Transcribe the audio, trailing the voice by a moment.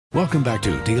Welcome back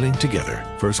to Dealing Together.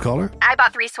 First caller? I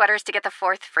bought 3 sweaters to get the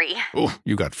 4th free. Oh,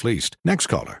 you got fleeced. Next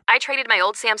caller? I traded my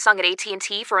old Samsung at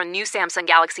AT&T for a new Samsung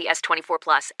Galaxy S24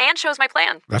 Plus and chose my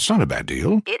plan. That's not a bad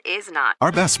deal. It is not.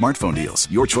 Our best smartphone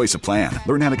deals. Your choice of plan.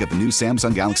 Learn how to get the new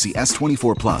Samsung Galaxy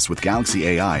S24 Plus with Galaxy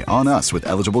AI on us with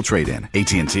eligible trade-in.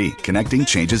 AT&T. Connecting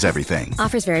changes everything.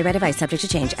 Offers vary by device. Subject to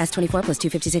change. S24 plus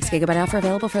 256 gigabyte offer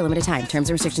available for a limited time. Terms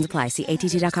and restrictions apply. See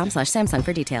att.com/Samsung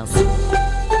for details.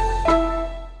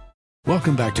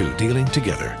 Welcome back to Dealing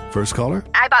Together. First caller?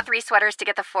 I bought 3 sweaters to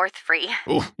get the 4th free.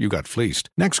 Oh, you got fleeced.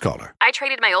 Next caller? I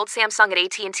traded my old Samsung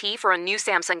at AT&T for a new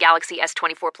Samsung Galaxy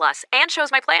S24 Plus and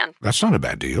chose my plan. That's not a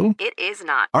bad deal. It is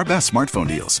not. Our best smartphone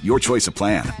deals. Your choice of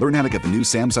plan. Learn how to get the new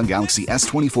Samsung Galaxy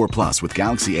S24 Plus with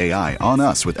Galaxy AI on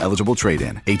us with eligible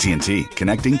trade-in. AT&T.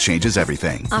 Connecting changes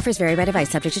everything. Offers vary by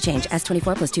device. Subject to change.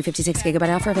 S24 plus 256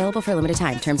 gigabyte offer available for a limited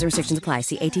time. Terms and restrictions apply.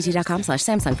 See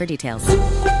att.com/Samsung for details.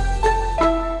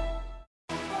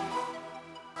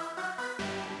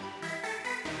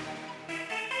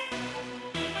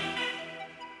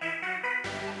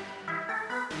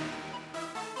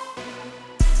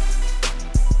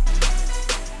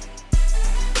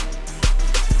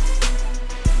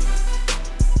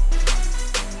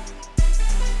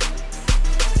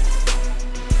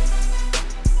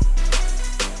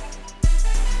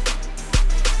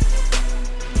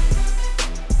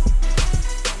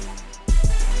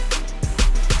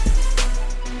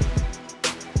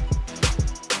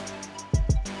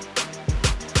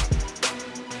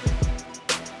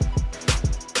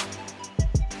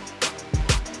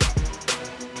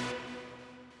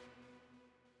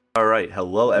 Alright,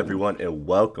 hello everyone and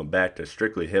welcome back to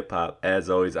Strictly Hip Hop. As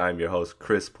always, I'm your host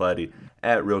Chris Pletty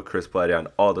at Real Chris Pletty on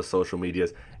all the social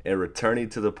medias. And returning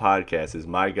to the podcast is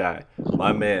my guy,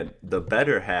 my man, the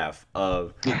better half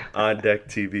of OnDeck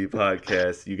TV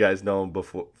podcast. You guys know him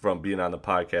before from being on the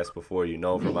podcast before. You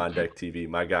know him from OnDeck TV.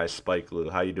 My guy Spike Lou.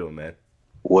 How you doing, man?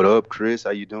 What up, Chris?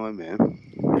 How you doing, man?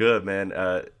 Good, man.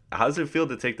 How does it feel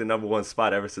to take the number one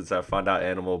spot ever since I found out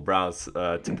Animal Brown's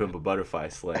To Pimp a Butterfly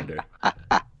slander?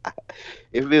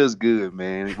 It feels good,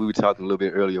 man. We were talking a little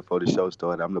bit earlier before the show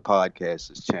started. I'm the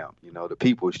podcaster's champ, the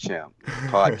people's champ.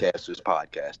 Podcaster's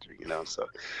podcaster, so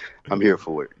I'm here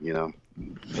for it, Man.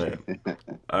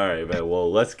 All right, man.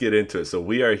 Well, let's get into it. So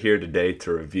we are here today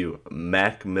to review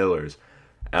Mac Miller's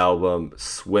album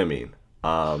Swimming.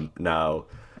 Now,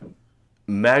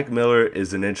 Mac Miller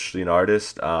is an interesting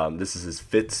artist. This is his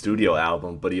 5th studio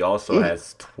album, but he also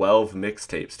has 12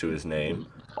 mixtapes to his name,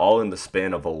 all in the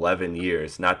span of 11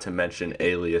 years, not to mention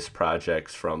alias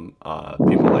projects from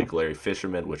people like Larry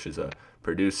Fisherman, which is a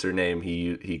producer name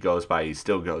he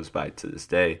still goes by to this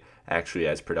day, actually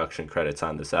has production credits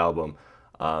on this album.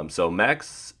 So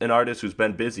Mac's an artist who's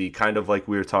been busy, kind of like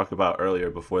we were talking about earlier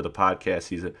before the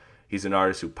podcast. He's an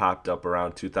artist who popped up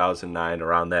around 2009,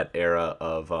 around that era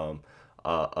of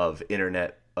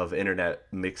internet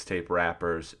mixtape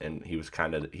rappers, and he was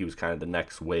kind of the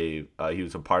next wave. He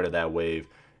was a part of that wave,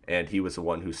 and he was the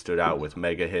one who stood out with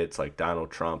mega hits like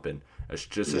Donald Trump and a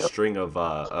string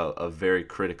of very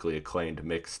critically acclaimed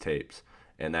mixtapes,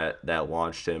 and that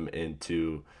launched him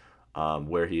into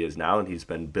where he is now, and he's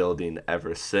been building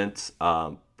ever since.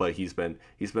 But he's been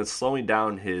slowing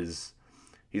down his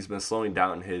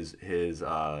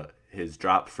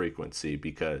drop frequency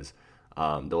because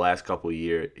the last couple of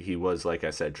years he was, like I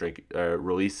said,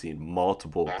 releasing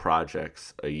multiple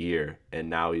projects a year, and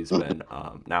now he's been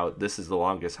now this is the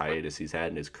longest hiatus he's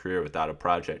had in his career without a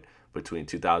project, between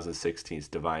 2016's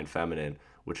Divine Feminine,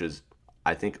 which is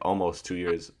I think almost 2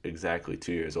 years, exactly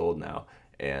 2 years old now,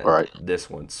 and this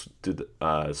one's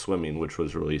Swimming, which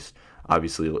was released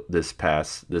obviously this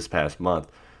past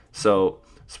month. So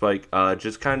Spike,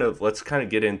 let's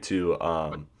get into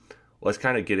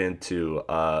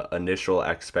initial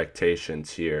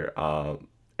expectations here.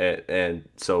 And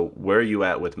so where are you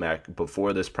at with Mac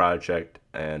before this project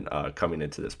and coming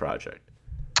into this project?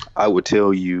 I would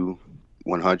tell you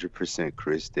 100%,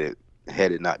 Chris, that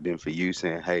had it not been for you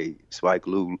saying, hey, Spike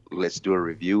Lou, let's do a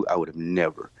review, I would have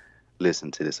never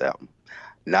listened to this album.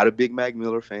 Not a big Mac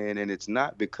Miller fan, and it's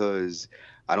not because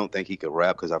I don't think he could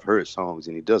rap, because I've heard songs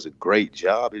and he does a great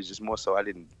job. It's just more so I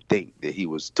didn't think that he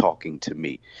was talking to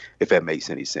me, if that makes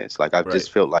any sense. Like, I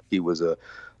just felt like he was a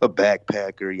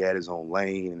backpacker. He had his own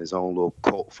lane and his own little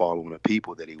cult following of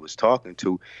people that he was talking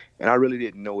to. And I really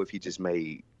didn't know if he just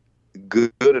made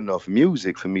good enough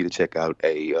music for me to check out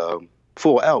a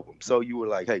full album. So you were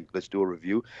like, hey, let's do a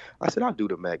review. I said, I'll do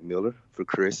the Mac Miller for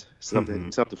Chris,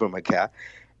 something for my guy.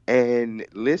 And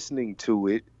listening to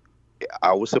it,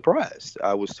 I was surprised.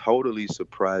 I was totally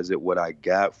surprised at what I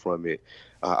got from it.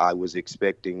 I was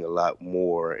expecting a lot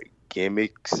more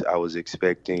gimmicks. I was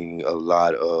expecting a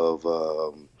lot of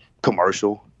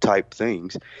commercial type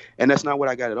things, and that's not what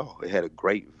I got at all. It had a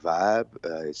great vibe.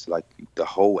 It's like the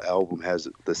whole album has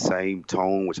the same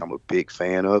tone, which I'm a big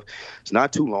fan of. It's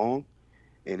not too long,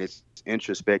 and it's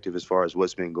introspective as far as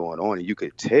what's been going on, and you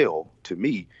could tell to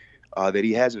me that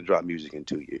he hasn't dropped music in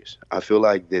 2 years. I feel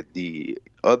like that the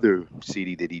other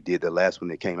CD that he did, the last one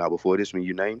that came out before this one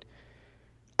you named,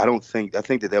 I think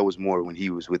that was more when he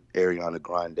was with Ariana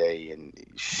Grande, and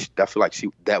I feel like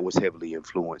that was heavily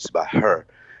influenced by her.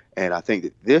 And I think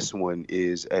that this one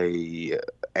is a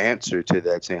answer to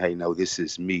that, saying, "Hey, no, this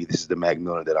is me. This is the Mac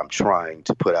Miller that I'm trying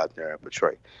to put out there and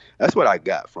portray." That's what I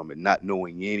got from it, not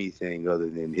knowing anything other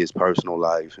than his personal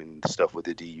life and stuff with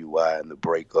the DUI and the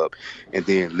breakup. And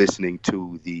then listening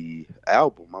to the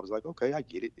album, I was like, okay, I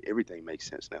get it. Everything makes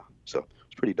sense now. So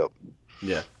it's pretty dope.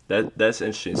 Yeah, that's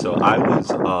interesting. So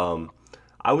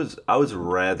I was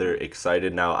rather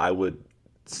excited. Now I would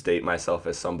state myself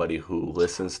as somebody who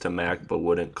listens to Mac, but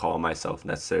wouldn't call myself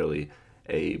necessarily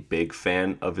a big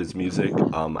fan of his music.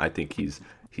 I think he's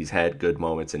had good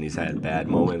moments and he's had bad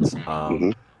moments.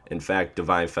 In fact,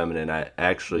 Divine Feminine, I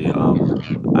actually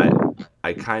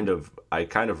I kind of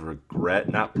regret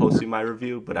not posting my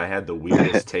review, but I had the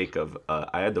weirdest take of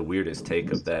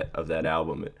that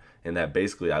album, and that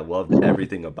basically I loved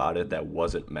everything about it that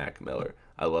wasn't Mac Miller.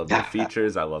 I love the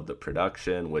features. I love the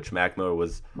production, which Mac Miller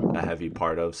was a heavy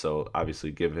part of. So obviously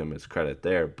give him his credit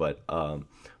there. But I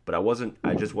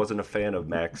just wasn't a fan of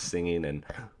Mac singing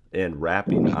and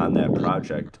rapping on that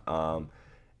project.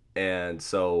 And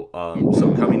so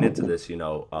coming into this,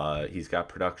 he's got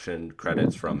production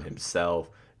credits from himself.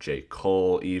 J.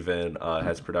 Cole even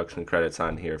has production credits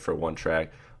on here for one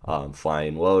track.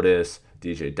 Flying Lotus,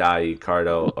 DJ Dai,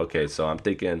 Cardo. Okay, so I'm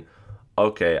thinking,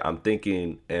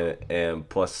 and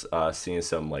plus seeing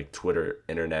some like Twitter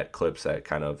internet clips that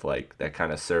kind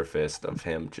of surfaced of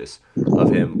him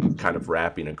kind of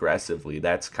rapping aggressively.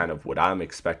 That's kind of what I'm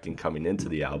expecting coming into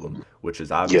the album, which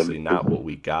is obviously not what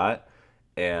we got.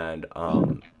 And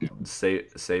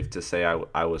safe to say,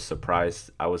 I was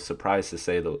surprised. I was surprised to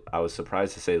say the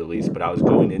least. But I was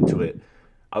going into it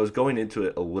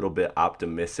a little bit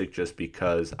optimistic, just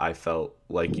because I felt,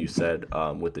 like you said,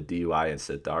 with the DUI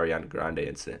incident, the Ariana Grande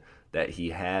incident, that he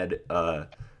had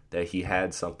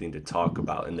something to talk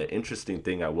about. And the interesting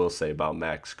thing I will say about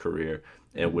Mac's career,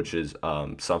 and which is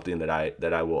something that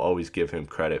I will always give him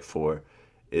credit for,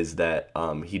 is that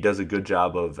he does a good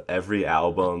job of every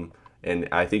album. And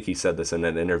I think he said this in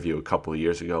an interview a couple of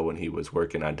years ago when he was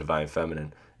working on Divine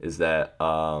Feminine, is that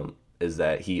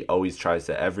he always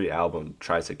every album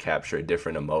tries to capture a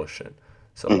different emotion.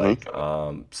 So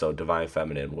so Divine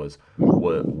Feminine was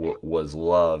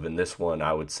love, and this one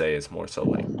I would say is more so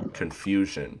like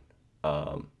confusion,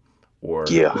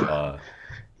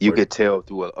 you could tell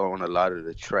on a lot of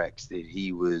the tracks that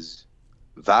he was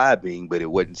vibing, but it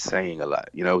wasn't saying a lot.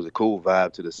 It was a cool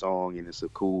vibe to the song, and it's a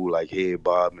cool like head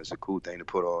bob, and it's a cool thing to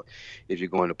put on if you're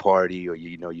going to party, or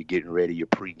you're getting ready, you're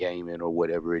pre-gaming or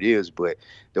whatever it is. But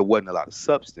there wasn't a lot of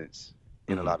substance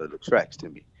in a lot of the tracks to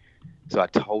me. So I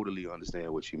totally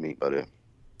understand what you mean by that.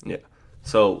 Yeah.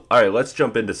 So all right, let's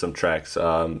jump into some tracks.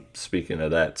 Speaking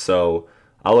of that, so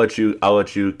I'll let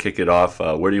you kick it off.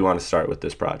 Where do you want to start with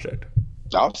this project?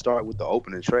 I'll start with the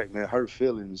opening track, man. Hurt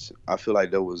Feelings. I feel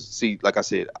like like I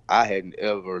said, I hadn't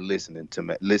ever listened to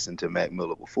Mac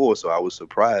Miller before, so I was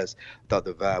surprised. I thought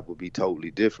the vibe would be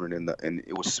totally different, and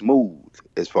it was smooth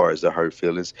as far as the Hurt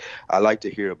Feelings. I like to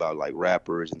hear about like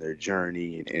rappers and their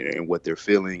journey and what they're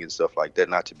feeling and stuff like that.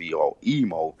 Not to be all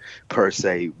emo per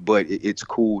se, but it's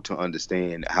cool to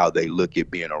understand how they look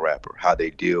at being a rapper, how they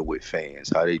deal with fans,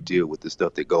 how they deal with the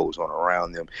stuff that goes on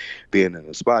around them, being in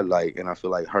the spotlight. And I feel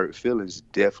like Hurt Feelings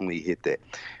definitely hit that.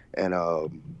 And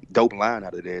dope line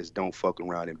out of there is, don't fuck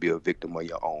around and be a victim of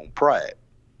your own pride.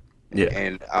 Yeah.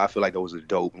 And I feel like that was a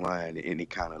dope line, and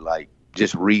it kind of like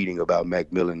just reading about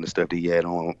Mac Miller and the stuff that he had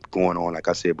going on, like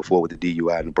I said before, with the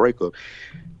DUI and the breakup,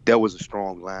 that was a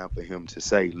strong line for him to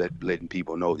say, letting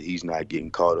people know that he's not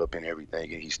getting caught up in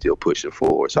everything and he's still pushing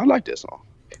forward. So I like that song.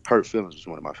 Hurt Feelings was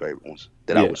one of my favorite ones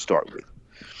that I would start with.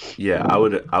 Yeah, I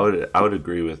would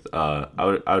agree with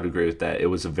that. It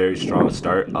was a very strong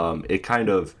start. It kind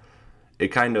of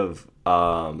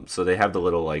so they have the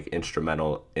little like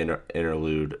instrumental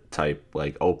interlude type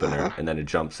like opener, and then it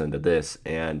jumps into this.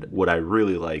 And what I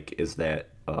really like is that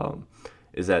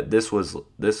this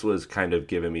was kind of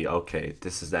giving me, okay,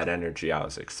 this is that energy I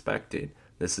was expecting.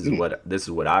 This is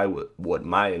what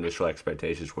my initial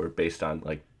expectations were based on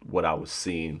like what I was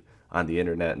seeing on the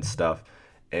internet and stuff.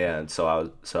 And so I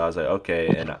was like, okay,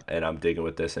 and I'm digging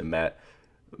with this. And Matt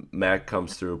Mac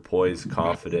comes through poised,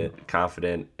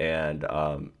 confident, and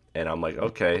I'm like,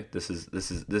 okay, this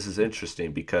is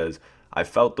interesting, because I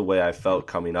felt the way I felt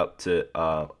coming up to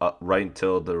right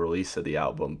until the release of the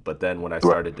album. But then when I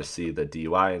started to see the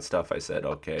DUI and stuff, I said,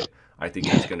 okay, I think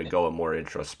he's going to go a more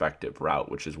introspective route,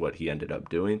 which is what he ended up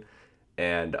doing.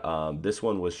 And this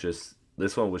one was just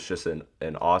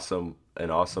an awesome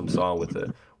song with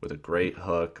a great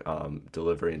hook,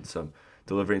 delivering some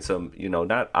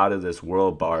not out of this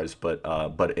world bars, but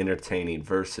entertaining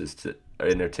verses,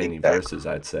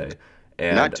 I'd say.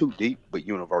 And not too deep, but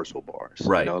universal bars.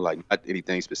 Right. Like not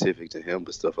anything specific to him,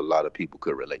 but stuff a lot of people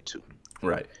could relate to.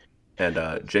 Right. And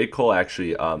J. Cole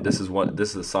actually, this is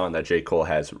a song that J. Cole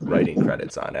has writing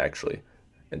credits on, actually.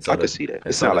 And so I can see that.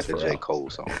 It sounds like a J. Cole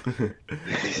song.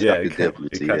 Yeah, it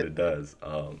kind of does.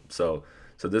 So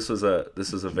this was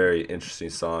a very interesting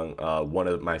song. One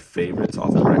of my favorites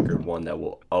off the record. One that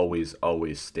will always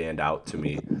stand out to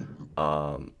me.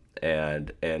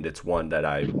 And it's one that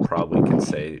I probably can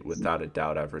say without a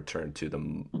doubt I've returned to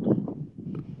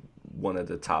one of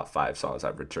the top 5 songs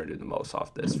I've returned to the most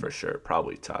off this, for sure.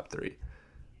 Probably top 3.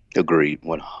 Agreed,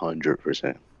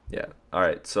 100%. Yeah. All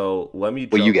right. So let me.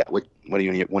 What you got? What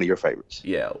are one of your favorites?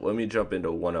 Yeah. Let me jump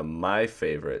into one of my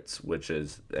favorites, which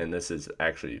is, and this is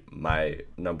actually my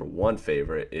number 1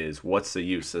 favorite, is "What's the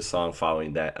Use?" The song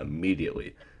following that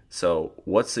immediately. So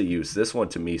 "What's the Use?" This one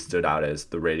to me stood out as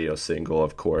the radio single,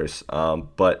 of course,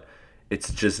 but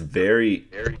it's just very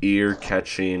ear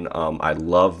catching. I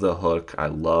love the hook. I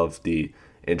love the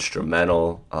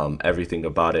instrumental. Everything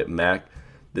about it. Mac.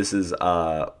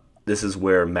 This is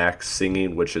where Mac's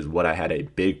singing, which is what I had a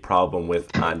big problem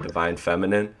with on Divine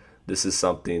Feminine. This is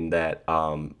something that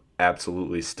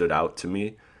absolutely stood out to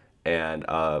me, and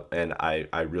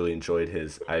I really enjoyed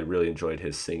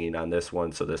his singing on this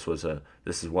one. So this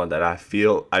is one that I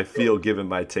feel given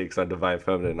my takes on Divine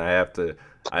Feminine, I have to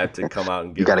come out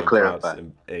and give him props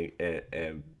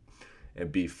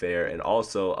and be fair. And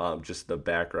also just the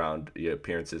background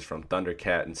appearances from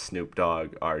Thundercat and Snoop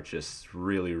Dogg are just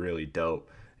really, really dope.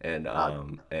 And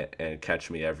catch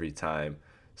me every time.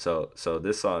 So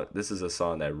this is a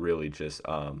song that really just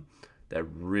that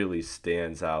really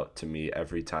stands out to me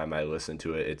every time I listen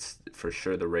to it. It's for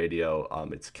sure the radio.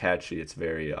 It's catchy. It's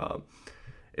very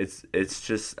it's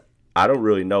just, I don't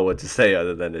really know what to say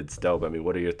other than it's dope. I mean,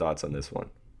 what are your thoughts on this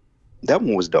one? That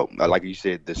one was dope. Like you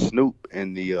said, the Snoop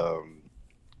and the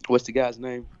what's the guy's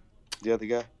name? The other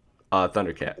guy?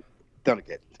 Thundercat.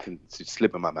 Thundercat, it's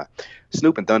slipping my mind.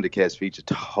 Snoop and Thundercat's feature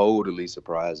totally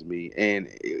surprised me, and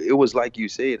it was like you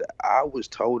said. I was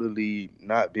totally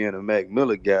not being a Mac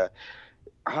Miller guy.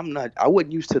 I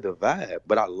wasn't used to the vibe,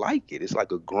 but I like it. It's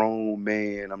like a grown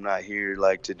man. I'm not here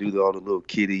like to do all the little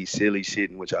kiddie, silly shit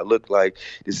in which I look like.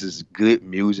 This is good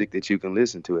music that you can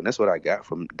listen to, and that's what I got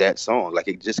from that song. Like,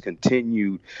 it just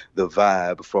continued the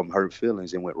vibe from Hurt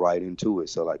Feelings and went right into it.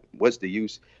 So, like, what's the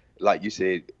use? Like you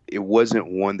said, it wasn't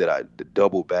one that I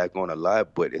doubled back on a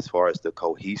lot, but as far as the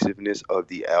cohesiveness of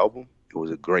the album, it was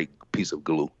a great piece of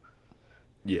glue.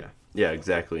 Yeah,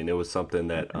 exactly. And it was something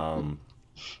that,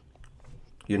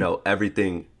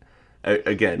 everything,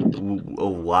 again, a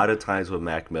lot of times with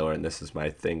Mac Miller, and this is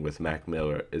my thing with Mac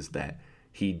Miller, is that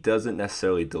he doesn't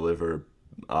necessarily deliver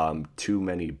too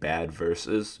many bad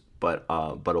verses, but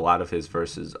a lot of his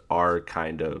verses are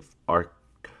kind of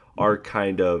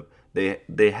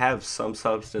they have some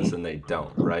substance and they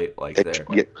don't, right? Like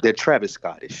they're Travis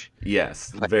Scottish.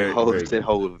 Yes, like very whole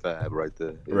vibe right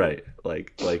there. Yeah. Right,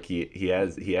 like he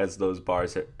has those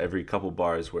bars every couple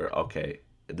bars where, okay,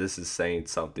 this is saying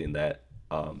something that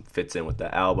fits in with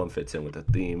the album, fits in with the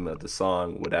theme of the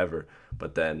song, whatever.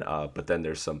 But then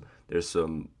there's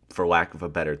some, for lack of a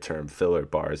better term, filler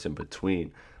bars in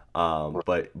between.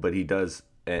 But he does,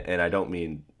 and I don't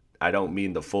mean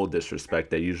the full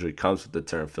disrespect that usually comes with the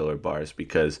term filler bars,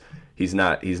 because he's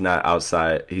not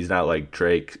like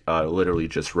Drake, literally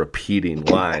just repeating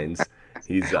lines.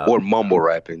 He's or mumble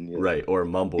rapping, yeah. Right? Or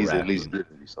mumble rapping. At least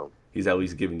giving you something. He's at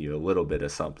least giving you a little bit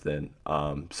of something.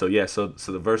 So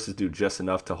the verses do just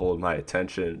enough to hold my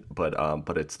attention, but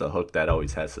it's the hook that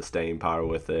always has sustained power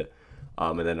with it.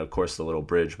 And then of course the little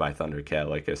bridge by Thundercat,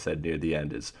 like I said near the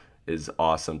end, is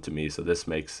awesome to me. So this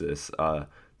makes this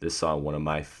song one of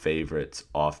my favorites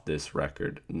off this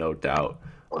record, no doubt.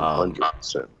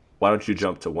 100%. Why don't you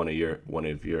jump to one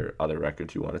of your other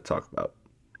records you want to talk about?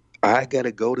 I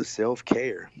gotta go to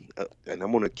Self-Care, and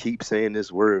I'm gonna keep saying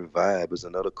this word. Vibe is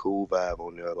another cool vibe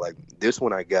on there. Like this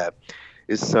one,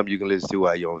 it's something you can listen to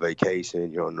while you're on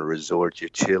vacation, you're on the resort, you're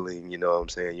chilling. You know what I'm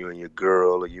saying? You and your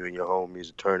girl or you and your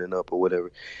homies are turning up or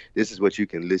whatever. This is what you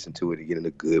can listen to to get in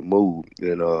a good mood.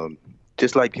 And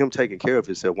just like him taking care of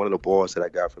himself. One of the bars that I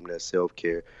got from that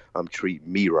self-care, I'm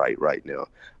treating me right now.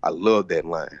 I love that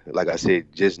line. Like I said,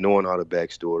 just knowing all the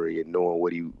backstory and knowing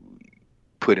what he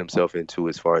put himself into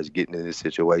as far as getting in this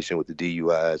situation with the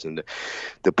DUIs and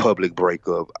the public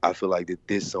breakup. I feel like that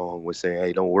this song was saying,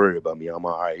 hey, don't worry about me. I'm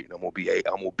all right. I'm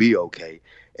gonna be okay.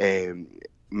 And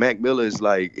Mac Miller is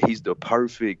like, he's the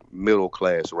perfect middle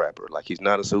class rapper. Like, he's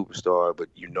not a superstar, but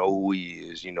you know who he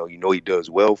is. You know he does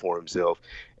well for himself.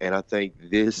 And I think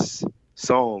this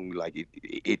song, like,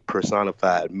 it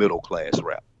personified middle class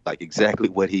rap. Like, exactly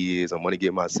what he is. I'm going to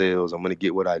get my sales. I'm going to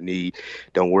get what I need.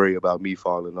 Don't worry about me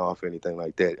falling off or anything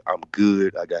like that. I'm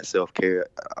good. I got self-care.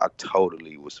 I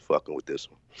totally was fucking with this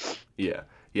one. Yeah.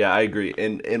 Yeah, I agree.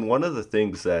 And one of the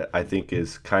things that I think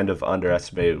is kind of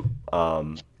underestimated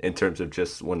in terms of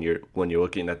just when you're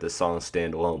looking at the song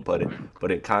standalone,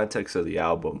 but in context of the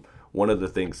album, one of the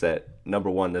things that, number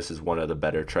one, this is one of the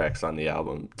better tracks on the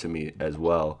album to me as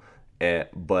well.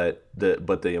 But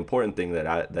the important thing that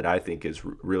I think is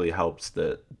really helps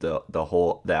the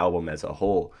album as a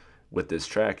whole with this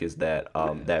track is that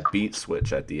that beat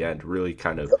switch at the end really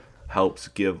kind of helps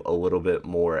give a little bit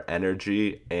more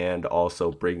energy and also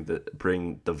bring the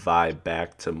vibe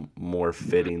back to more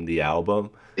fitting the album.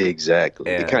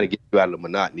 Exactly. It kind of gets you out of the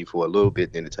monotony for a little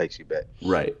bit, then it takes you back.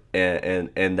 Right.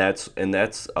 And that's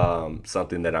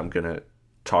something that I'm gonna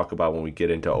talk about when we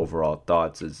get into overall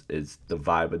thoughts is the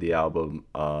vibe of the album,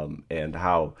 and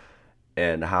how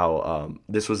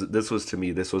this was to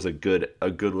me, this was a good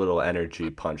little energy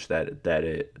punch that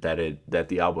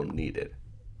the album needed.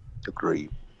 Agreed.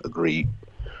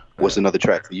 What's another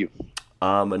track for you?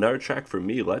 Another track for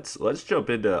me. Let's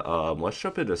jump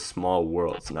into Small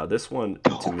Worlds. Now this one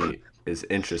to me is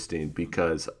interesting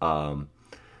because the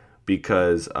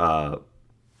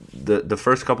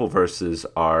first couple verses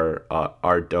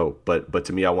are dope, but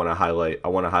to me I want to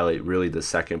highlight really the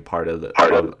second part of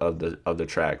the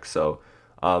track. So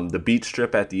the beat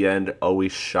strip at the end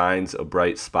always shines a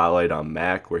bright spotlight on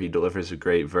Mac, where he delivers a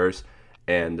great verse.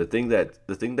 And the thing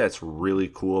that's really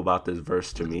cool about this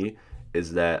verse to me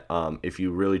is that if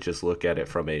you really just look at it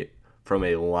from a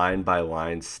line by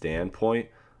line standpoint,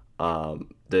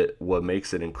 that what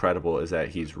makes it incredible is that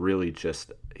he's really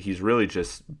just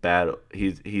bad.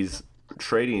 He's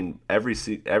trading every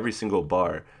single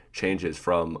bar changes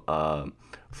from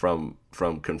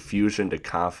confusion to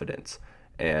confidence.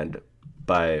 And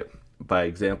by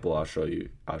example, I'll show you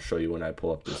when I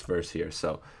pull up this verse here.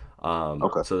 So.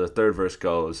 Okay. So the third verse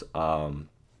goes, I'm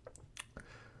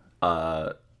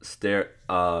a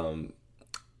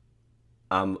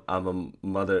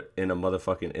mother, in a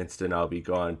motherfucking instant I'll be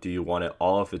gone. Do you want it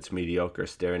all if it's mediocre?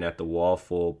 Staring at the wall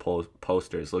full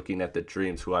posters, looking at the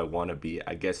dreams who I want to be.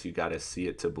 I guess you gotta see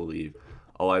it to believe.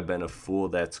 Oh, I've been a fool,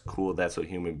 that's cool, that's what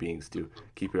human beings do.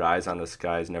 Keep your eyes on the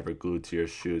skies, never glued to your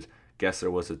shoes. Guess there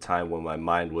was a time when my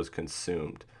mind was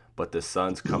consumed, but the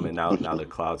sun's coming out, now the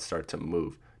clouds start to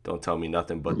move. Don't tell me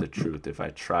nothing but the truth. If I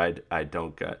tried, I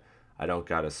don't got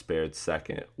a spared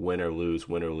second. Win or lose,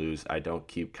 I don't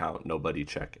keep count, nobody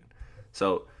checking.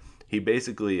 So he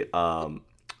basically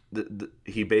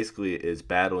is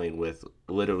battling with,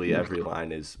 literally every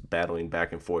line is battling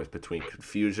back and forth between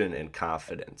confusion and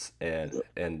confidence,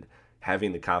 and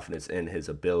having the confidence in his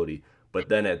ability. But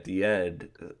then at the end,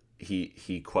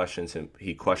 he questions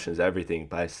everything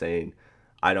by saying,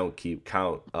 I don't keep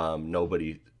count,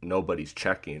 nobody's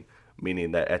checking,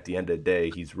 meaning that at the end of the day,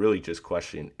 he's really just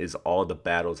questioning, is all the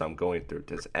battles I'm going through,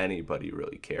 does anybody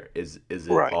really care? Is it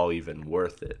right, all even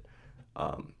worth it?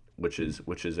 Which is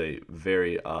a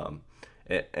very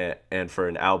and for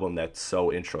an album that's so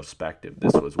introspective,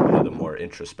 this was one of the more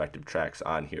introspective tracks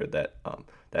on here that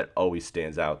always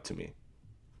stands out to me.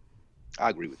 I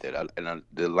agree with that.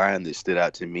 The line that stood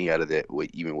out to me out of that,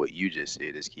 even what you just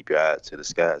said, is keep your eyes to the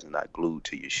skies and not glued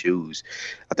to your shoes.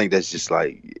 I think that's just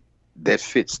like, that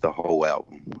fits the whole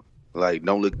album. Like,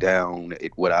 don't look down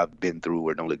at what I've been through,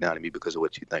 or don't look down at me because of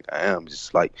what you think I am.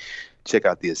 Just like, check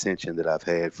out the ascension that I've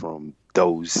had from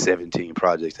those 17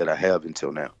 projects that I have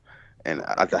until now. And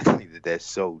I think that that's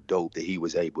so dope that he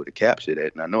was able to capture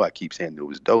that. And I know I keep saying that it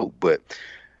was dope, but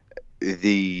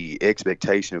the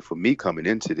expectation for me coming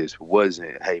into this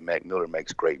wasn't, hey, Mac Miller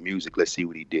makes great music, let's see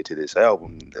what he did to this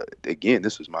album. Again,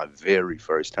 this was my very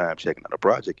first time checking out a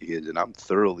project of his, and I'm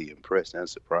thoroughly impressed and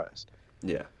surprised.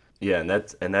 Yeah, and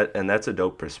that's a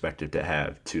dope perspective to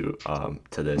have to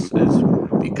this, is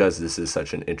because this is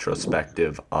such an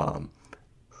introspective album.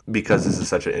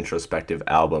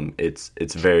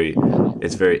 It's very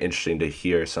interesting to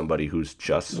hear somebody who's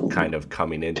just kind of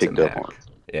coming into Mac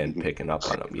and picking up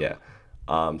on him. Yeah.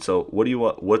 So what do you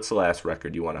want? What's the last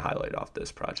record you want to highlight off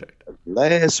this project?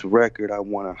 Last record I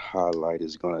want to highlight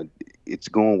is it's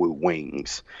going with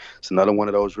Wings. It's another one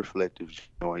of those reflective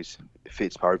joints. It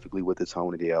fits perfectly with the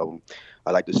tone of the album.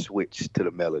 I like to switch to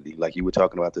the melody, like you were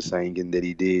talking about the singing that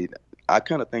he did. I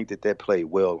kind of think that played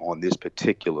well on this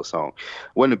particular song.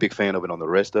 Wasn't a big fan of it on the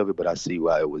rest of it, but I see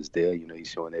why it was there. You know, he's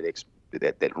showing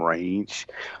that range.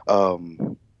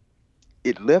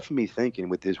 It left me thinking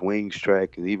with this Wings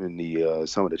track and even the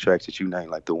some of the tracks that you named,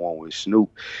 like the one with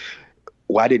Snoop.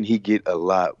 Why didn't he get a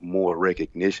lot more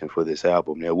recognition for this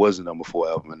album? There was a number 4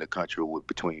 album in the country with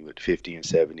between 50 and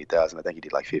 70,000. I think he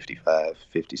did like 55,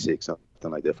 56, something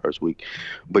like that first week.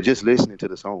 But just listening to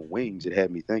the song Wings, it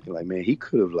had me thinking like, man, he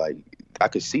could have I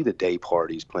could see the day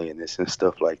parties playing this and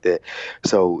stuff like that.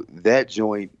 So that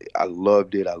joint, I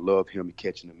loved it. I love him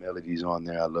catching the melodies on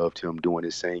there. I loved him doing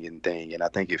his singing thing. And I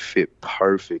think it fit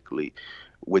perfectly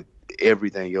with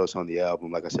everything else on the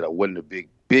album. Like I said, I wasn't the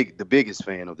biggest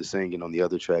fan of the singing on the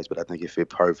other tracks, but I think it fit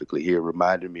perfectly here. It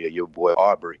reminded me of your boy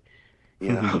Aubrey,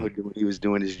 you know, when he was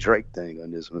doing his Drake thing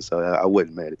on this one. So I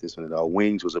wasn't mad at this one at all.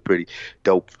 Wings was a pretty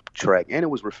dope track, and it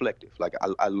was reflective. Like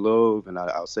I love, and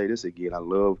I'll say this again, I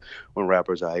love when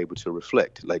rappers are able to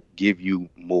reflect, like give you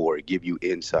more, give you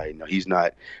insight. Now, he's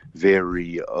not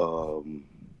very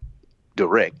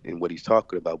direct in what he's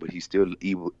talking about, but he's still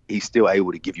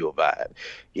able to give you a vibe.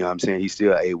 You know what I'm saying? He's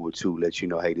still able to let you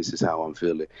know, hey, this is how I'm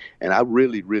feeling. And I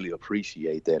really, really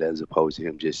appreciate that, as opposed to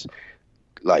him just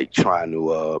like trying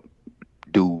to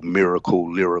do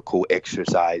lyrical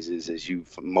exercises as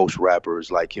most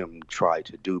rappers like him try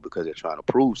to do because they're trying to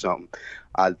prove something.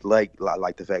 I like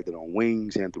the fact that on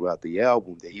Wings and throughout the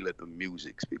album that he let the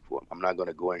music speak for him. I'm not going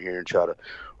to go in here and try to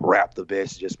rap the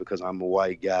best just because I'm a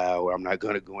white guy, or I'm not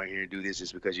going to go in here and do this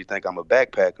just because you think I'm a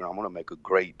backpacker. I'm going to make a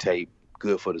great tape,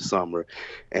 good for the summer,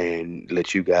 and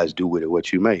let you guys do with it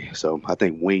what you may. So I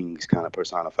think Wings kind of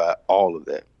personify all of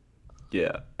that.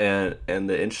 Yeah, and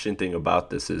the interesting thing about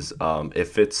this is it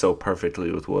fits so perfectly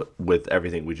with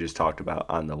everything we just talked about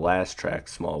on the last track,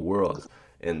 Small Worlds,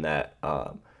 in that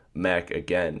Mac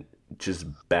again just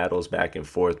battles back and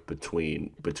forth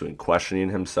between questioning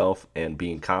himself and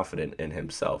being confident in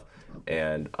himself,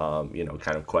 and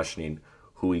kind of questioning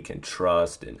who he can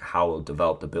trust and how he'll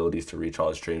develop the abilities to reach all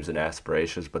his dreams and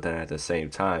aspirations, but then at the same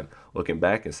time looking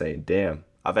back and saying, damn,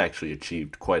 I've actually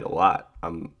achieved quite a lot.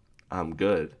 I'm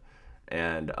good.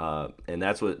 And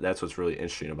that's what's really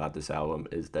interesting about this album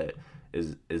is that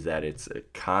it's a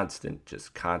constant,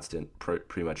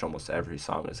 pretty much almost every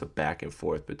song is a back and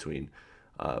forth between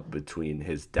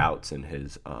his doubts and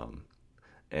his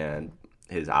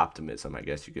optimism, I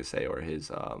guess you could say, or his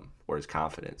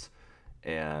confidence,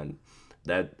 and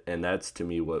that's to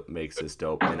me what makes this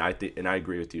dope. And I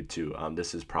agree with you too.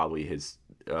 This is probably his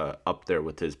up there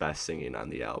with his best singing on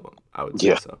the album. I would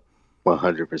say so.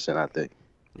 100%, I think.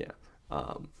 Yeah.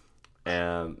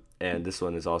 And this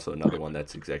one is also another one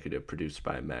that's executive produced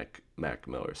by Mac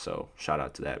Miller. So shout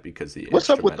out to that, because the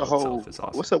instrumental itself is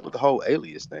awesome. What's up with the whole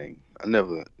Alias thing? I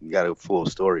never got a full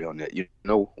story on that. You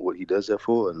know what he does that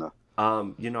for, or no?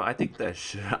 I think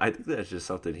that's just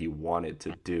something he wanted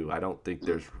to do. I don't think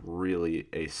there's really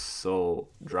a soul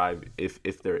drive.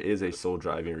 If there is a soul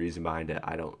driving reason behind it,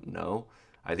 I don't know.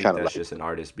 I think kinda that's just an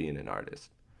artist being an artist.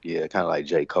 Yeah, kind of like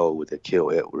J. Cole with the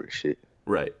Kill Edward shit.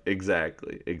 Right,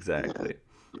 exactly.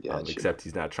 Yeah, except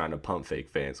he's not trying to pump fake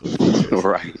fans with features.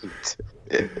 Right.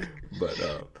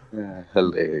 But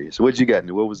hilarious. What you got?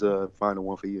 What was the final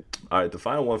one for you? All right, the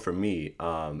final one for me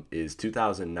is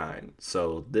 2009.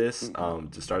 So this,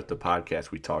 to start the podcast,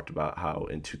 we talked about how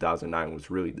in 2009 was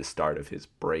really the start of his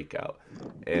breakout,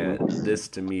 and this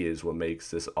to me is what makes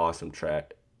this awesome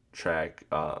track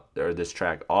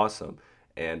awesome.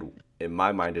 And in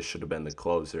my mind, it should have been the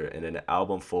closer. In an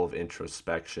album full of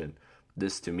introspection,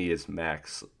 this to me is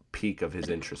Mac's peak of his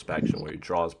introspection, where he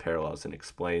draws parallels and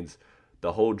explains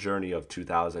the whole journey of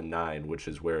 2009, which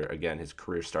is where, again, his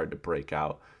career started to break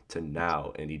out, to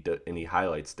now. And he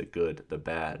highlights the good, the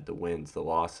bad, the wins, the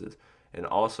losses, and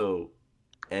also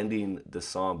ending the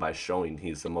song by showing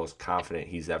he's the most confident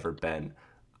he's ever been,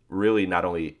 really not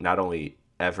only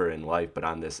ever in life, but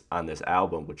on this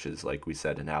album, which is, like we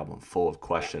said, an album full of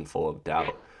question, full of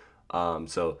doubt.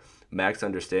 So Mac's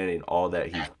understanding all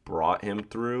that he's brought him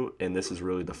through, and this is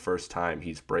really the first time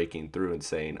he's breaking through and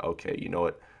saying, okay, you know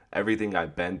what, everything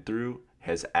I've been through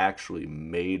has actually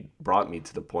brought me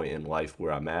to the point in life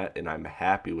where I'm at, and I'm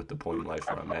happy with the point in life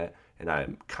where I'm at, and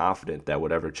I'm confident that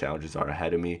whatever challenges are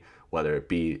ahead of me, whether it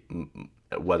be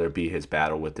his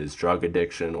battle with his drug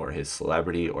addiction or his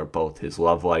celebrity, or both his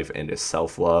love life and his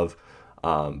self-love,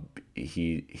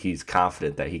 he's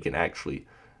confident that he can actually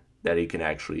that he can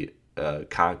actually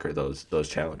conquer those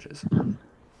challenges.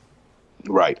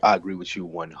 Right, I agree with you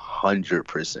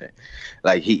 100%.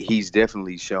 Like he's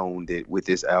definitely shown that with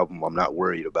this album, I'm not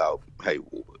worried about, hey,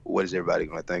 what is everybody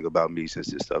going to think about me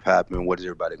since this stuff happened? What is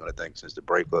everybody going to think since the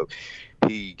breakup?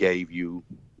 He gave you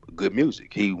good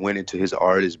music. He went into his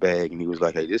artist bag and he was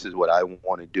like, hey, this is what I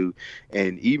want to do.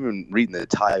 And even reading the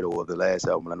title of the last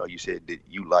album, I know you said that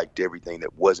you liked everything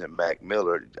that wasn't Mac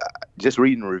Miller. Just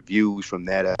reading the reviews from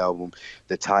that album,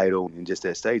 the title, and just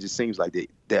that stage, it seems like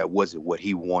that wasn't what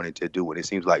he wanted to do. And it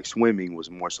seems like Swimming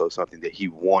was more so something that he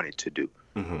wanted to do.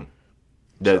 Mm-hmm.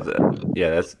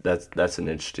 That's an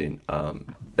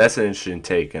interesting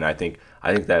take, and I think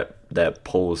that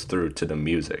pulls through to the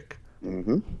music.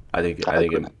 Mm-hmm. I think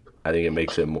it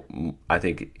makes it. I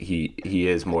think he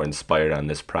is more inspired on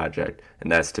this project,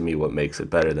 and that's to me what makes it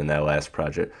better than that last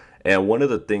project. And one of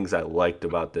the things I liked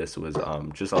about this was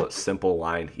just a simple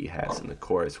line he has in the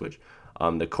chorus, which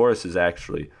the chorus is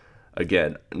actually,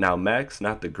 again, now Mac's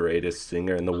not the greatest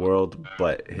singer in the world,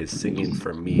 but his singing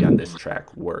for me on this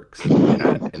track works,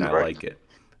 and I like it.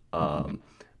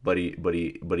 But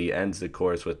he ends the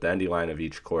chorus with the ending line of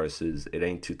each chorus is, "It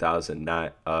ain't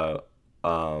 2009.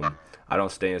 I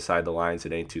don't stay inside the lines.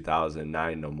 It ain't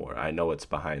 2009 no more. I know what's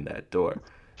behind that door."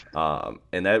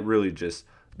 And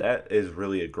that is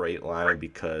really a great line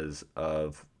because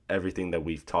of everything that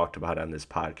we've talked about on this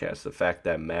podcast. The fact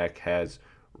that Mac has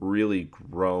really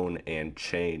grown and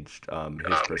changed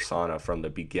his persona from the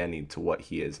beginning to what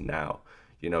he is now.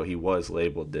 You know, he was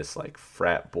labeled this like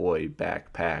frat boy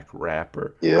backpack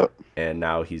rapper. Yep. And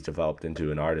now he's developed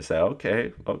into an artist that,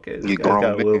 okay, this guy's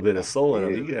got a little bit of soul in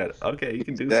him. You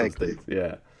can do some things.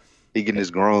 Yeah. He getting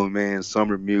his grown man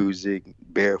summer music,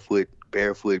 barefoot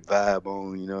vibe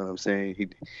on, you know what I'm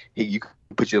saying? You can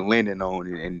put your linen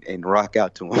on and rock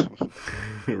out to him.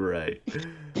 Right.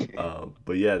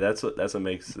 But yeah, that's what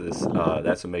makes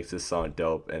this song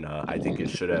dope, and I think it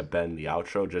should have been the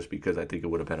outro just because I think it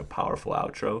would have been a powerful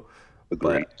outro.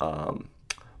 Agreed.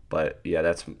 But yeah,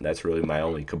 that's really my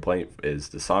only complaint is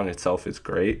the song itself is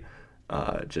great.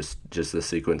 Just the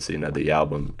sequencing of the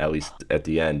album, at least at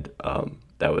the end,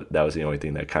 that was the only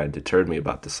thing that kind of deterred me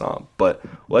about the song. But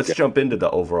let's jump into the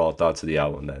overall thoughts of the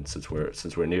album then, since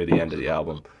we're near the end of the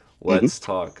album. Let's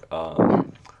talk.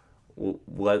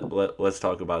 Let's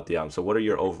talk about the album. So,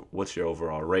 what's your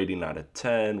overall rating out of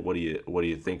 10? What do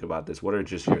you think about this? What are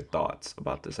just your thoughts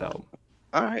about this album?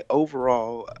 All right,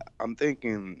 overall, I'm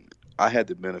thinking I had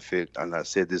the benefit, and I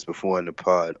said this before in the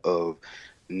pod, of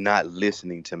not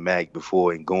listening to Mac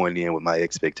before and going in with my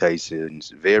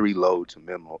expectations very low to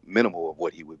minimal of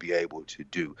what he would be able to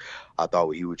do. I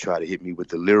thought he would try to hit me with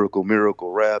the lyrical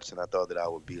miracle raps, and I thought that I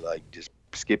would be like just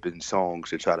skipping songs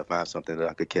to try to find something that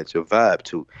I could catch a vibe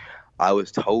to. I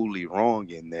was totally wrong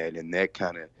in that, and that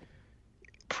kind of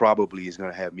probably is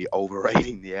going to have me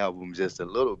overrating the album just a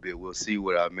little bit. We'll see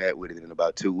where I'm at with it in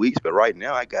about 2 weeks. But right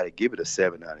now, I got to give it a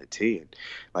 7 out of 10.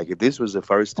 Like, if this was the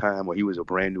first time where he was a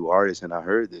brand new artist and I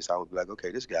heard this, I would be like,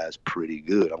 okay, this guy's pretty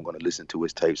good. I'm going to listen to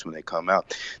his tapes when they come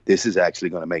out. This is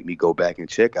actually going to make me go back and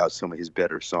check out some of his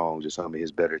better songs or some of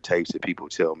his better tapes that people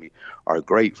tell me are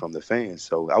great from the fans.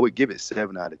 So I would give it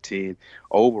 7 out of 10.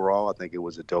 Overall, I think it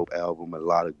was a dope album, a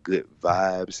lot of good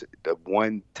vibes. The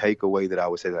one takeaway that I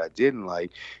would say that I didn't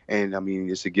like, and I mean,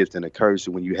 it's a gift and a curse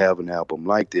when you have an album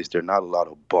like this, there are not a lot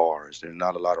of bars. There's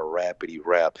not a lot of rapidy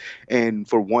rap. And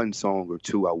for one song or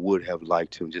two, I would have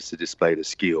liked him just to display the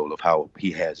skill of how he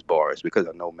has bars, because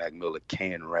I know Mac Miller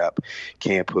can rap,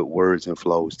 can put words and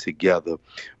flows together.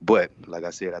 But like I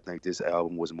said, I think this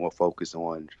album was more focused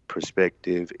on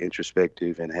perspective,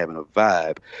 introspective, and having a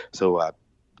vibe. So I'm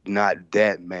not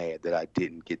that mad that I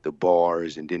didn't get the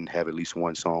bars and didn't have at least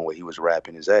one song where he was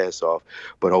rapping his ass off.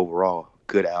 But overall,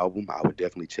 good album. I would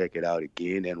definitely check it out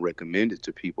again and recommend it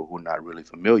to people who are not really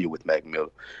familiar with Mac Miller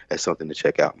as something to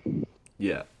check out.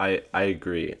 Yeah, I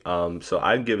agree. So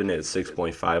I'm giving it a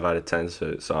 6.5 out of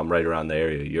 10, so I'm right around the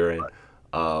area you're in.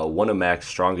 One of Mac's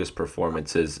strongest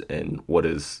performances in what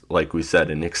is, like we said,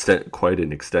 quite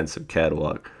an extensive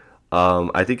catalog.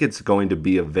 I think it's going to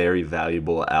be a very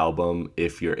valuable album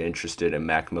if you're interested in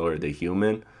Mac Miller the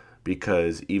human,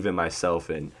 because even myself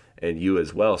and you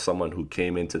as well, someone who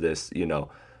came into this,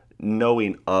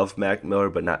 knowing of Mac Miller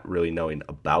but not really knowing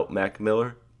about Mac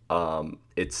Miller,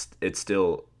 it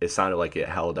sounded like it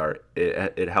held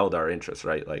our interest,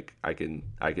 right? Like I can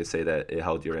say that it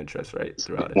held your interest, right,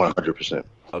 throughout it. 100%.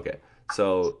 Okay.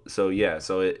 So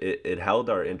it held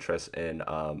our interest and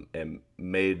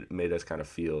made us kind of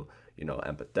feel,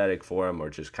 empathetic for him, or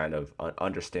just kind of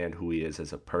understand who he is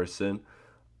as a person.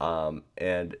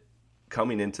 And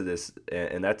coming into this,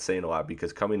 and that's saying a lot,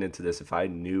 because coming into this, if I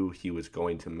knew he was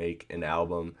going to make an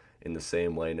album in the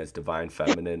same lane as Divine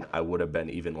Feminine, I would have been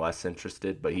even less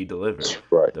interested, but he delivered.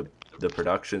 Right. The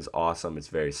production's awesome. It's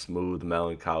very smooth,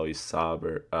 melancholy,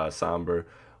 somber.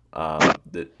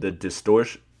 The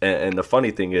distortion, and the funny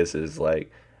thing is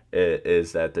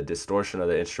that the distortion of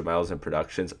the instrumentals and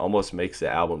productions almost makes the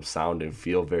album sound and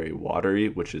feel very watery,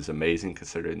 which is amazing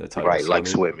considering the title. Right, like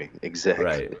swimming, exactly.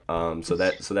 Right. So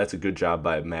that's a good job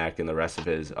by Mac and the rest of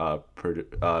his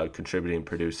contributing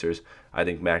producers. I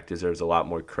think Mac deserves a lot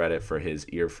more credit for his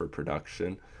ear for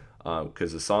production,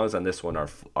 because the songs on this one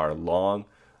are long.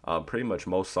 Pretty much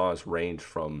most songs range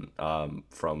from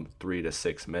 3 to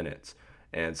 6 minutes.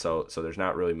 And so there's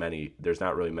not really many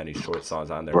short songs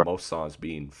on there. Right. Most songs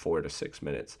being 4 to 6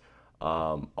 minutes.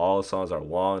 All the songs are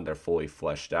long. They're fully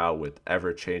fleshed out with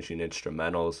ever-changing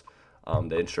instrumentals.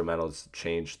 The instrumentals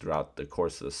change throughout the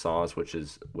course of the songs, which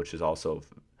is also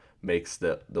makes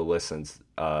the listens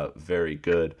very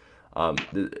good.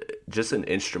 Just an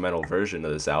instrumental version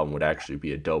of this album would actually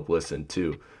be a dope listen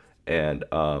too. And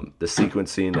the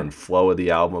sequencing and flow of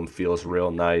the album feels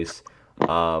real nice.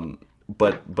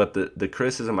 But the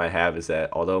criticism I have is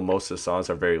that although most of the songs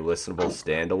are very listenable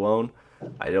standalone,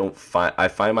 I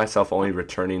find myself only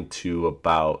returning to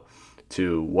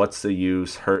What's the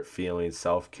Use, Hurt Feelings,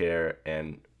 Self Care,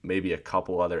 and maybe a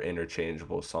couple other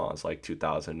interchangeable songs like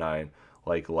 2009,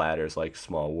 like Ladders, like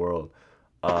Small World.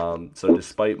 So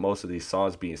despite most of these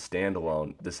songs being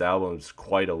standalone, this album's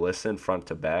quite a listen front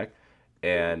to back.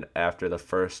 And after the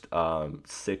first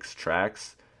 6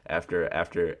 tracks,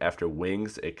 after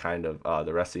Wings, it kind of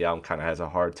the rest of the album kind of has a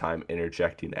hard time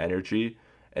interjecting energy,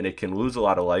 and it can lose a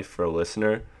lot of life for a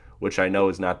listener, which I know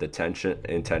is not the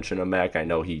intention of Mac. I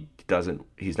know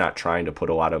he's not trying to put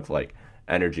a lot of like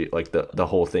energy, like the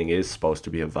whole thing is supposed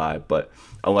to be a vibe, but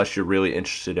unless you're really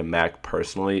interested in Mac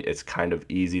personally, it's kind of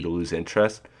easy to lose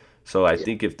interest. So I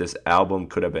think if this album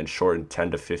could have been shortened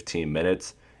 10 to 15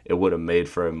 minutes, it would have made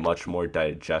for a much more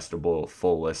digestible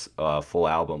full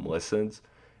album listens.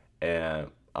 And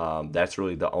that's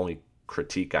really the only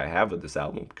critique I have of this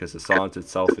album, because the songs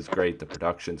itself is great, the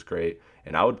production's great,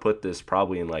 and I would put this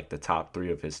probably in like the top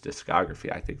 3 of his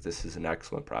discography. I think this is an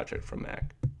excellent project from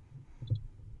Mac.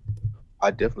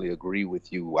 I definitely agree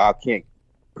with you. I can't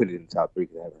put it in the top 3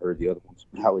 because I haven't heard the other ones,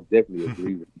 but I would definitely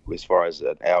agree with you as far as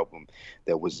an album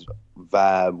that was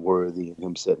vibe worthy and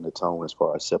him setting the tone as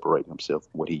far as separating himself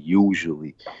from what he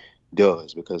usually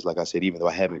does. Because like I said, even though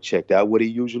I haven't checked out what he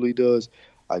usually does,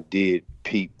 I did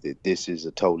peep that this is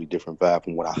a totally different vibe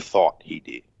from what I thought he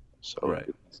did. So right.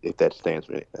 If that stands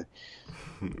for anything.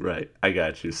 Right, I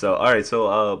got you. So all right,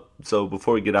 so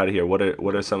before we get out of here, what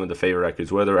are some of the favorite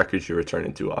records? What are the records you're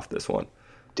returning to off this one?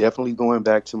 Definitely going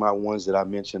back to my ones that I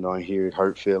mentioned on here,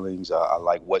 Hurt Feelings. I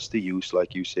like What's the Use,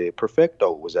 like you said.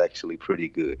 Perfecto was actually pretty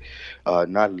good.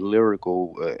 Not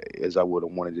lyrical as I would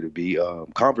have wanted it to be.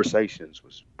 Conversations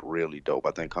was really dope.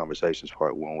 I think Conversations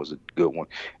Part 1 was a good one.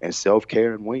 And Self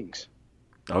Care and Wings.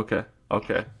 Okay.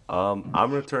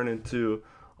 I'm returning to,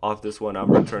 off this one,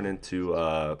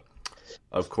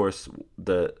 of course,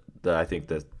 I think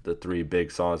the 3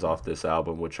 big songs off this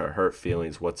album, which are Hurt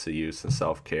Feelings, What's the Use, and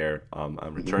Self Care. I'm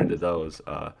returning to those.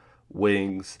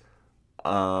 Wings,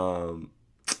 and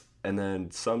then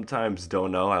sometimes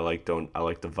Don't Know. I like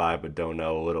the vibe of Don't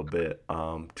Know a little bit.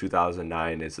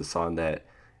 2009 is a song that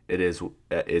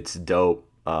it's dope,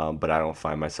 but I don't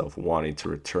find myself wanting to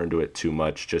return to it too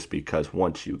much, just because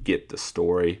once you get the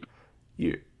story,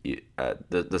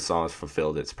 the song's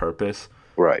fulfilled its purpose.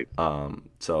 Right.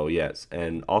 So yes,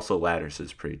 and also Ladders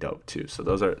is pretty dope too. So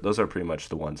those are pretty much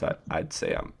the ones I'd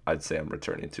say I'm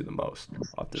returning to the most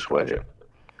off this project.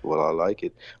 Well, I like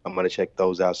it. I'm gonna check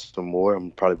those out some more.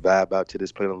 I'm probably vibe out to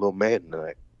this, playing a little Madden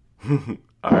tonight.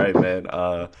 All right, man.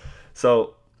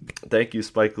 So thank you,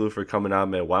 Spike Lou, for coming on,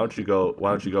 man. Why don't you go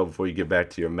before you get back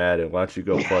to your Madden? Why don't you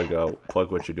go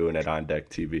plug what you're doing at OnDeck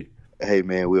TV? Hey,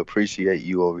 man, we appreciate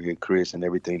you over here, Chris, and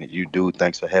everything that you do.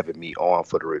 Thanks for having me on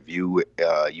for the review.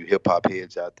 You hip-hop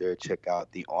heads out there, check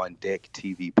out the OnDeck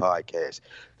TV podcast.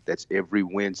 That's every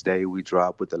Wednesday we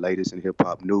drop with the latest in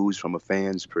hip-hop news from a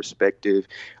fan's perspective,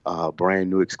 brand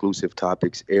new exclusive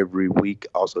topics every week.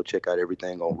 Also, check out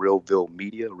everything on Realville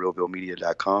Media,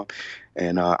 realvillemedia.com.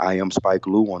 And I am Spike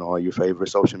Lou on all your favorite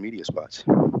social media spots.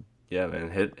 Yeah, man,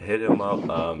 hit him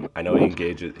up. I know he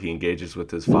engages with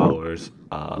his followers.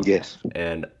 Yes.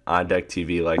 And OnDeck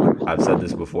TV, like I've said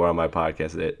this before on my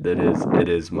podcast, it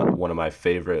is one of my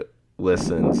favorite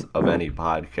listens of any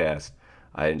podcast.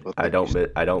 I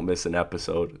don't miss an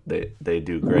episode. They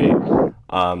do great.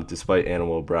 Despite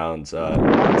Animal Brown's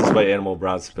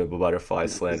Pimp a Butterfly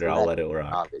slander, I'll let it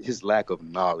rock. His lack of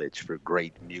knowledge for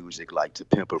great music like To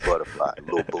Pimp a Butterfly,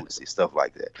 Lil Bootsy, stuff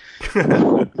like that.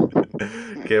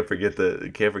 Can't forget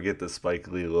the Spike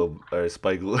Lee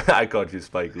I called you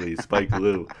Spike Lee, Spike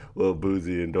Lou, Lil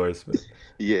Boozy endorsement.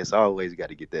 Yes, I always got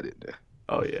to get that in there.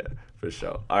 Oh yeah, for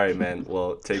sure. All right, man.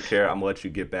 Well, take care. I'm gonna let you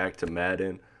get back to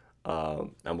Madden.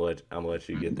 I'm gonna let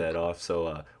you get that off.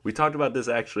 So we talked about this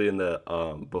actually in the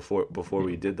before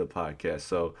we did the podcast.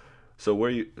 So where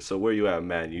you at,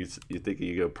 man? You think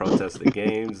you gonna protest the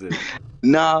games?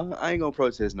 Nah, I ain't gonna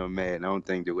protest no man. I don't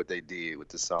think that what they did with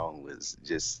the song was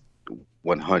just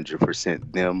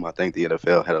 100% them. I think the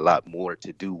NFL had a lot more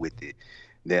to do with it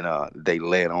than they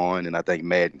let on, and I think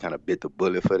Madden kind of bit the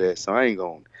bullet for that. So I ain't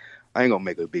gonna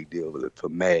make a big deal of it for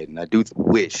Madden. I do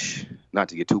wish, not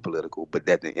to get too political, but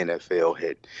that the NFL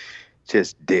had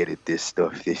just deaded this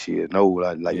stuff this year. No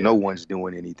No one's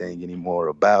doing anything anymore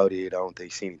about it. I don't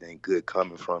think see anything good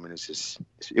coming from it.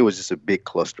 It was just a big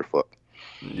clusterfuck.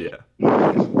 Yeah.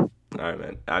 All right,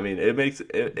 man. I mean,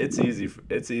 it's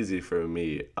easy for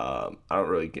me. I don't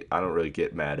really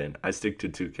get Madden. I stick to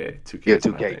 2K. 2K. You're a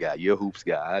 2K guy. You're a hoops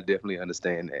guy. I definitely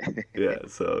understand that. Yeah.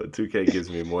 So 2K gives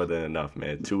me more than enough,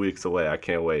 man. 2 weeks away. I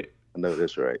can't wait. I know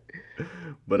that's right.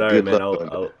 But all right, man.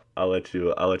 I'll let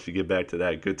you get back to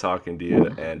that. Good talking to you,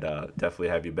 and definitely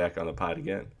have you back on the pod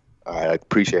again. All right, I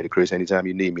appreciate it, Chris. Anytime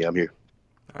you need me, I'm here.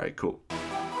 All right, cool.